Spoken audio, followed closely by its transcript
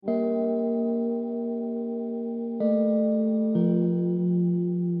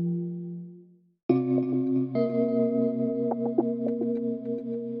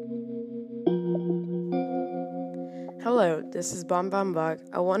This is Bom Bom Bug,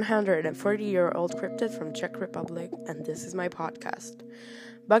 a 140-year-old cryptid from Czech Republic, and this is my podcast.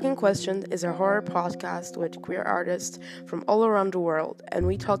 Bug in Question is a horror podcast with queer artists from all around the world, and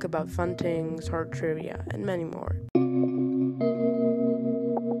we talk about fun things, horror trivia, and many more.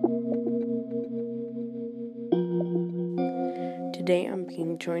 Today I'm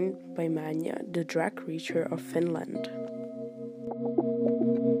being joined by Manya, the drag creature of Finland.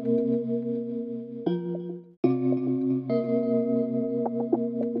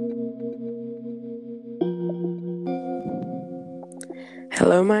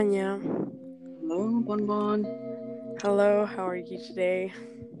 Hello, Manya. Hello, Bonbon. Hello, how are you today?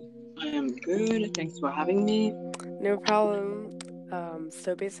 I am good. Thanks for having me. No problem.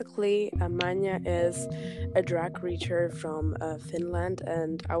 So basically, Manya is a drag creature from Finland,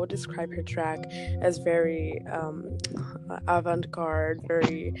 and I would describe her drag as very avant-garde,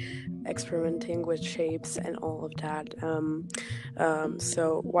 very experimenting with shapes and all of that.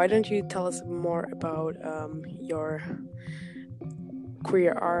 So why don't you tell us more about your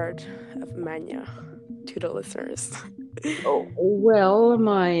queer art of Manya to the listeners? Oh, well,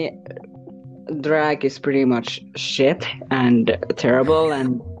 my drag is pretty much shit and terrible,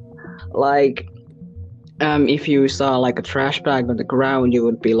 and if you saw like a trash bag on the ground, you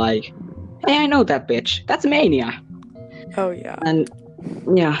would be like, hey, I know that bitch. That's Mania. Oh yeah. And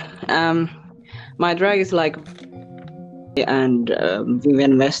yeah, my drag is like and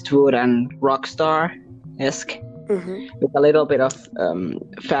Vivienne Westwood and Rockstar-esque. With a little bit of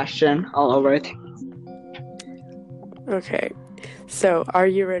fashion all over it. Okay, so are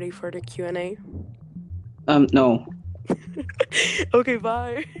you ready for the Q&A? No. Okay,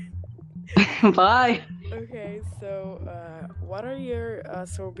 bye. Bye. Okay, so what are your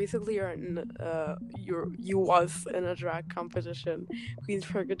so basically you was in a drag competition, Queen's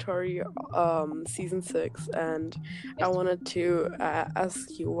Purgatory season 6, and I wanted to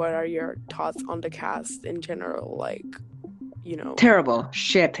ask you, what are your thoughts on the cast in general, like, you know? Terrible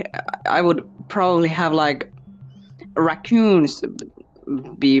shit. I would probably have like raccoons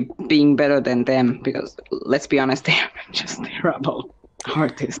being better than them, because let's be honest, they're just terrible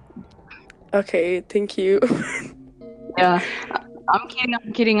artists. Okay, thank you. Yeah, I'm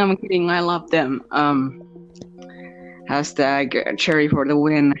kidding. I love them. Hashtag cherry for the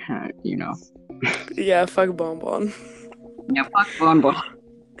win, you know. Yeah, fuck Bonbon. Yeah, fuck Bonbon.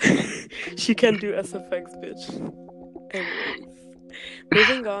 She can do SFX, bitch. Anyways,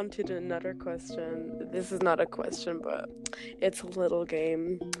 moving on to another question. This is not a question, but it's a little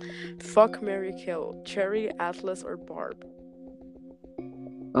game. Fuck, marry, kill. Cherry, Atlas, or Barb?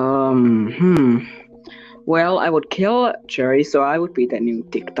 Well, I would kill Cherry, so I would be the new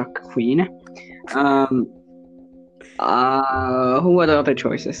TikTok queen. Who are the other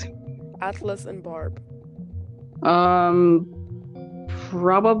choices? Atlas and Barb.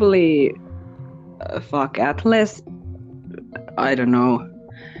 Probably fuck Atlas. I don't know.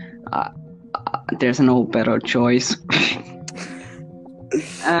 There's no better choice.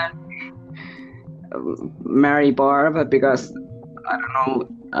 Marry Barb, because I don't know,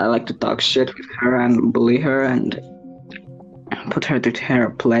 I like to talk shit with her and bully her and put her to her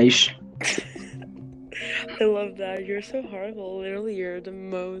place. I love that. You're so horrible. Literally, you're the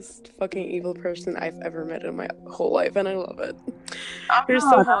most fucking evil person I've ever met in my whole life, and I love it. You're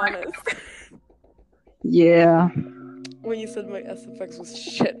so honest. Yeah. When you said my SFX was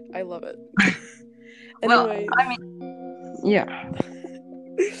shit, I love it. Anyways. Well, I mean, yeah.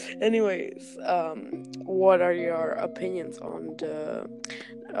 Anyways, what are your opinions on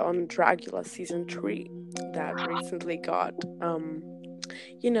Dragula season 3 that recently got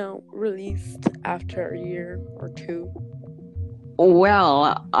released after a year or two?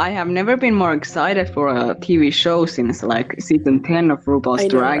 Well, I have never been more excited for a TV show since like season 10 of RuPaul's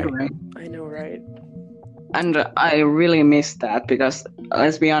Drag Race. I know, right? And I really miss that, because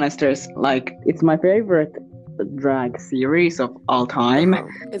let's be honest, it's my favorite drag series of all time.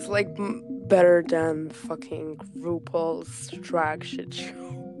 It's like better than fucking RuPaul's drag shit show.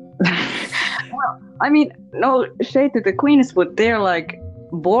 Well, I mean, no shade to the queens, but they're like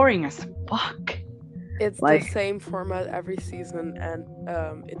boring as fuck. It's like the same format every season, and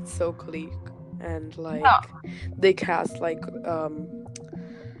it's so clique, and they cast like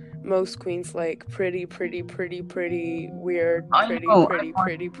most queens like pretty weird,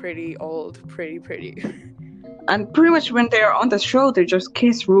 pretty old, pretty. And pretty much when they're on the show, they just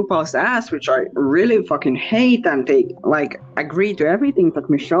kiss RuPaul's ass, which I really fucking hate, and they like agree to everything that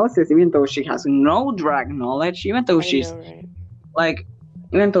Michelle says, even though she has no drag knowledge, even though she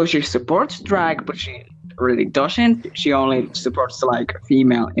supports drag, but she really doesn't. She only supports like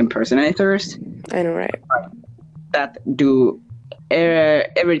female impersonators. I know, right? that do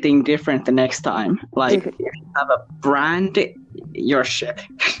everything different the next time. Like if you have a brand, you're shit.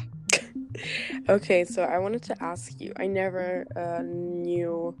 Okay, so I wanted to ask you. I never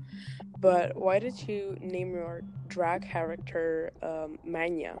knew, but why did you name your drag character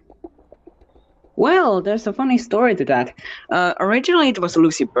Mania? Well, there's a funny story to that. Originally, it was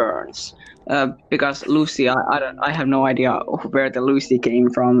Lucy Burns, because Lucy, I have no idea where the Lucy came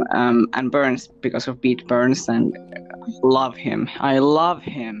from, and Burns because of Pete Burns, and I love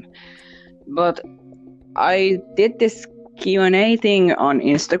him. But I did this Q&A thing on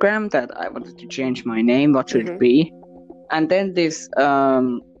Instagram that I wanted to change my name. What should it be? And then this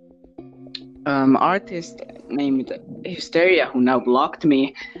artist named Hysteria, who now blocked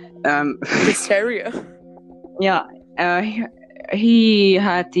me. Hysteria. Yeah, he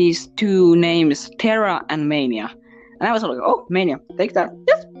had these two names, Terra and Mania, and I was like, "Oh, Mania, take that."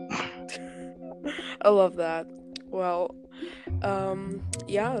 Yes. I love that. Well,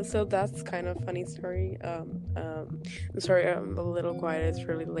 yeah. So that's kind of funny story. I'm sorry, I'm a little quiet. It's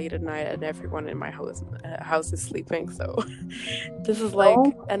really late at night, and everyone in my house is sleeping. So this is like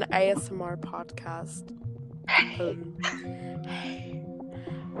an ASMR podcast. Hey,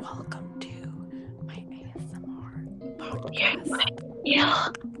 welcome to my ASMR podcast. Yeah.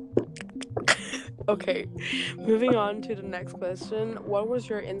 Okay, moving on to the next question. What was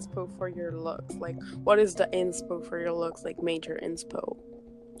your inspo for your looks? Like, what is the inspo for your looks? Like, major inspo?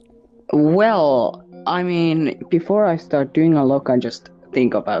 Well, I mean, before I start doing a look, I just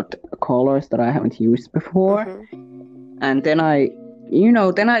think about colors that I haven't used before, and then I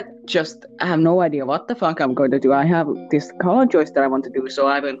just have no idea what the fuck I'm going to do. I have this color choice that I want to do, so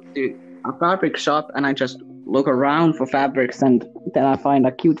I went to a fabric shop and I just look around for fabrics, and then I find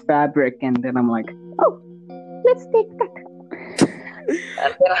a cute fabric, and then I'm like, oh, let's take that.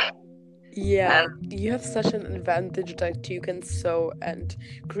 Yeah, you have such an advantage that you can sew and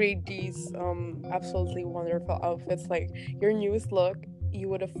create these absolutely wonderful outfits. Like your newest look, you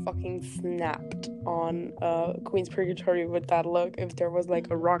would have fucking snapped on Queen's Purgatory with that look. If there was like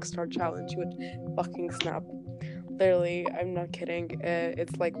a Rockstar challenge, you would fucking snap. Literally, I'm not kidding.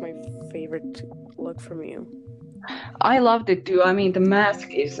 It's like my favorite look from you. I loved it too. I mean, the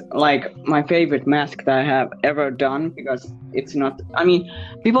mask is like my favorite mask that I have ever done, because it's not. I mean,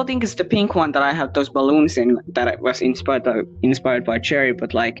 people think it's the pink one that I have those balloons in that was inspired by Cherry,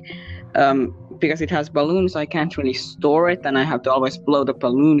 but like, because it has balloons, I can't really store it, and I have to always blow the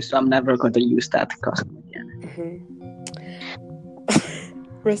balloons, so I'm never going to use that costume again.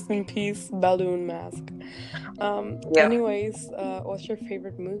 Rest in peace, balloon mask. Yeah. Anyways, what's your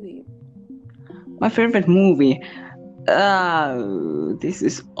favorite movie? My favorite movie? This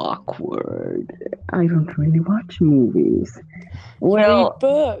is awkward. I don't really watch movies. Well, you read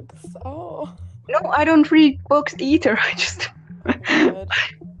books. Oh. No, I don't read books either. I just.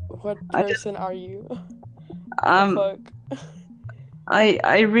 What person are you? I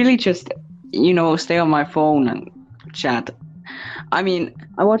really just stay on my phone and chat. I mean,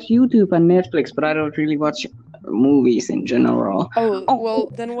 I watch YouTube and Netflix, but I don't really watch movies in general. Oh,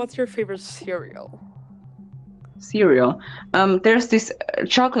 well, then what's your favorite cereal? There's this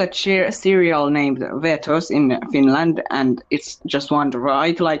chocolate cereal named Vetos in Finland, and it's just wonderful. I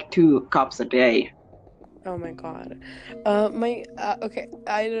eat like 2 cups a day. Oh my god. Okay,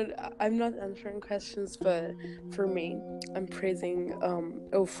 I'm not answering questions, but for me, I'm praising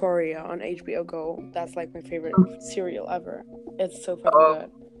Euphoria on HBO Go. That's like my favorite cereal ever. It's so fucking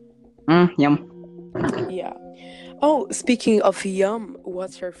good. Yum. Yeah. Oh, speaking of yum,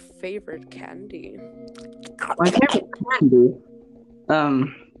 what's your favorite candy? My favorite candy?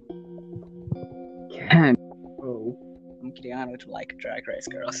 Candy. Oh, I'm kidding. I don't like Drag Race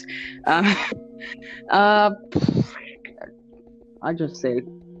girls. I just say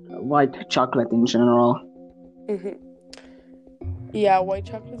white chocolate in general. Yeah, white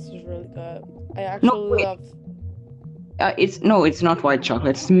chocolate is really good. I actually love. It's not white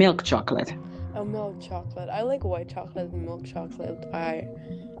chocolate. It's milk chocolate. Oh, milk chocolate. I like white chocolate and milk chocolate. I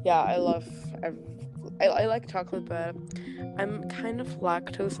like chocolate, but I'm kind of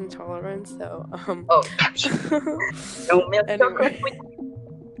lactose intolerant, so No milk chocolate.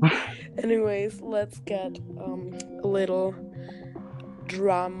 Anyways, let's get a little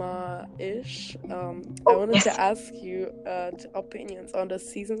drama-ish. I wanted to ask you opinions on the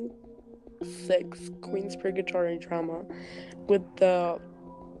season 6 Queen's Purgatory drama with the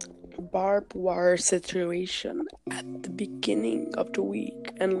barbed wire situation at the beginning of the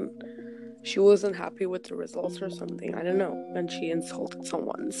week, and she wasn't happy with the results or something, I don't know, and she insulted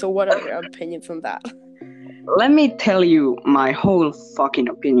someone. So what are your opinions on that? Let me tell you my whole fucking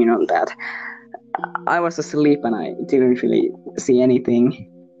opinion on that. I was asleep and I didn't really see anything.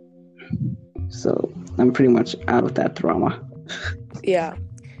 So I'm pretty much out of that drama. Yeah.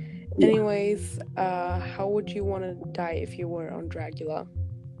 Yeah. Anyways, how would you want to die if you were on Dracula?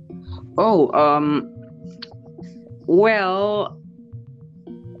 Oh, well,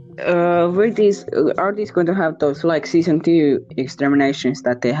 are these going to have those like season 2 exterminations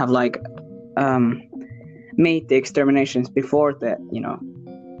that they have like made the exterminations before the,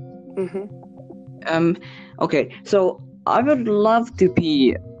 okay, so I would love to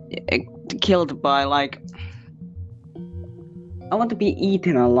be killed by like, I want to be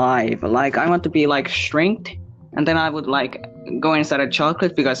eaten alive. Like I want to be like shrinked, and then I would like go inside a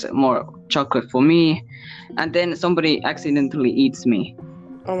chocolate because more chocolate for me, and then somebody accidentally eats me.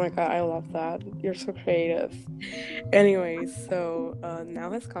 Oh my god, I love that. You're so creative. Anyways, so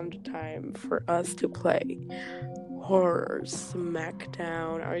now has come the time for us to play Horror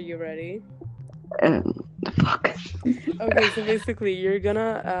Smackdown. Are you ready? Fuck. Okay, so basically I'm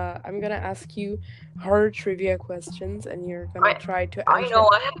gonna ask you horror trivia questions and you're gonna try to answer. I know,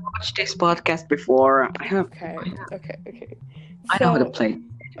 I have watched this podcast before. Okay. I know how to play.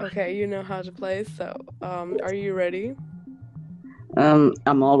 Okay, you know how to play, so are you ready?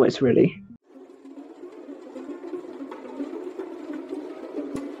 I'm always ready.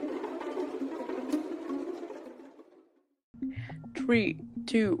 Three,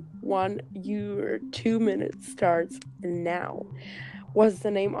 2, 1. Your 2 minutes starts now. What's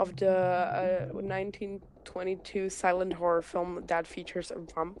the name of the 1922 silent horror film that features a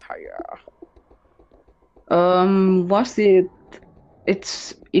vampire? Was it?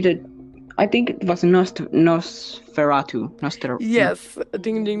 It's either. I think it was Nosferatu. Yes,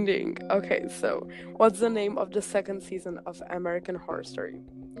 ding ding ding. Okay, so what's the name of the second season of American Horror Story?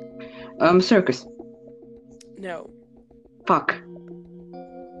 Circus. No. Fuck.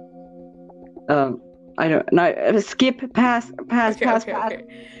 I don't. No, skip. Pass. Okay.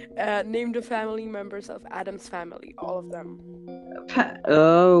 Name the family members of Addams Family. All of them.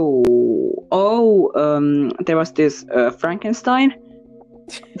 There was this Frankenstein.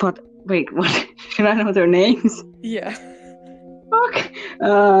 But wait, what? Should I know their names? Yeah. Fuck.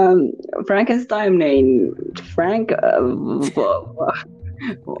 Frankenstein named Frank.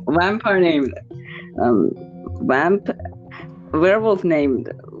 Vampire named werewolf named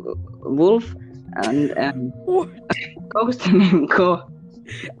Wolf, and ghost named Go.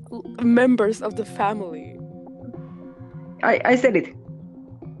 Members of the family. I said it.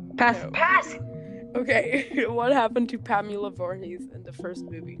 Pass. No. Pass. Okay, what happened to Pamela Voorhees in the first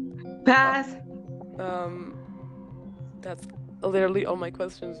movie? Pass. That's literally all my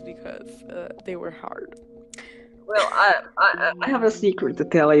questions because they were hard. Well, I have a secret to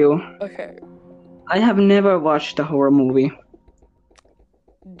tell you. Okay. I have never watched a horror movie.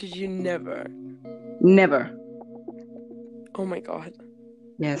 Did you never? Never. Oh my god.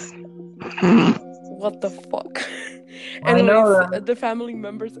 Yes. What the fuck? Anyways, I know that. The family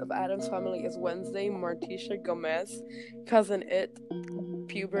members of Addams Family is Wednesday, Morticia Gomez, Cousin It,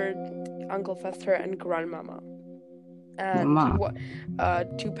 Pubert, Uncle Fester, and Grandmama. And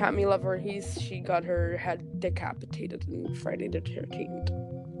to Pamela Voorhees, she got her head decapitated on Friday the 13th.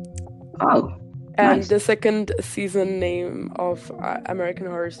 Oh. And nice. The second season name of American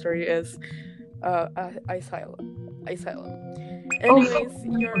Horror Story is Asylum. Anyways,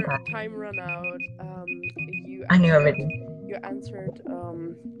 your time ran out. I knew already. You answered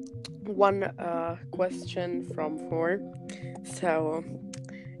one question from 4. So,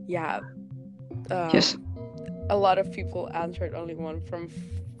 yeah. Yes. A lot of people answered only one from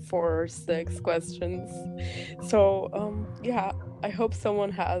 4 or 6 questions. So, yeah. I hope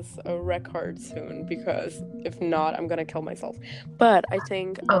someone has a record soon, because if not, I'm gonna kill myself. But I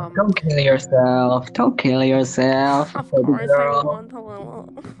think don't kill yourself. Don't kill yourself. Of course, I want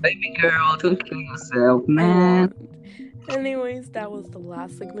to. Baby girl, don't kill yourself, man. Anyways, that was the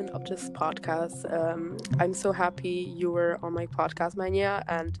last segment of this podcast. I'm so happy you were on my podcast, Mania,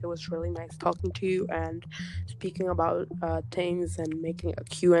 and it was really nice talking to you and speaking about things and making a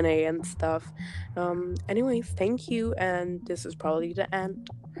Q&A and stuff. Anyways, thank you, and this is probably the end.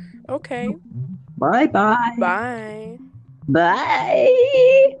 Okay. Bye. Bye.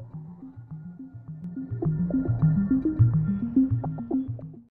 Bye.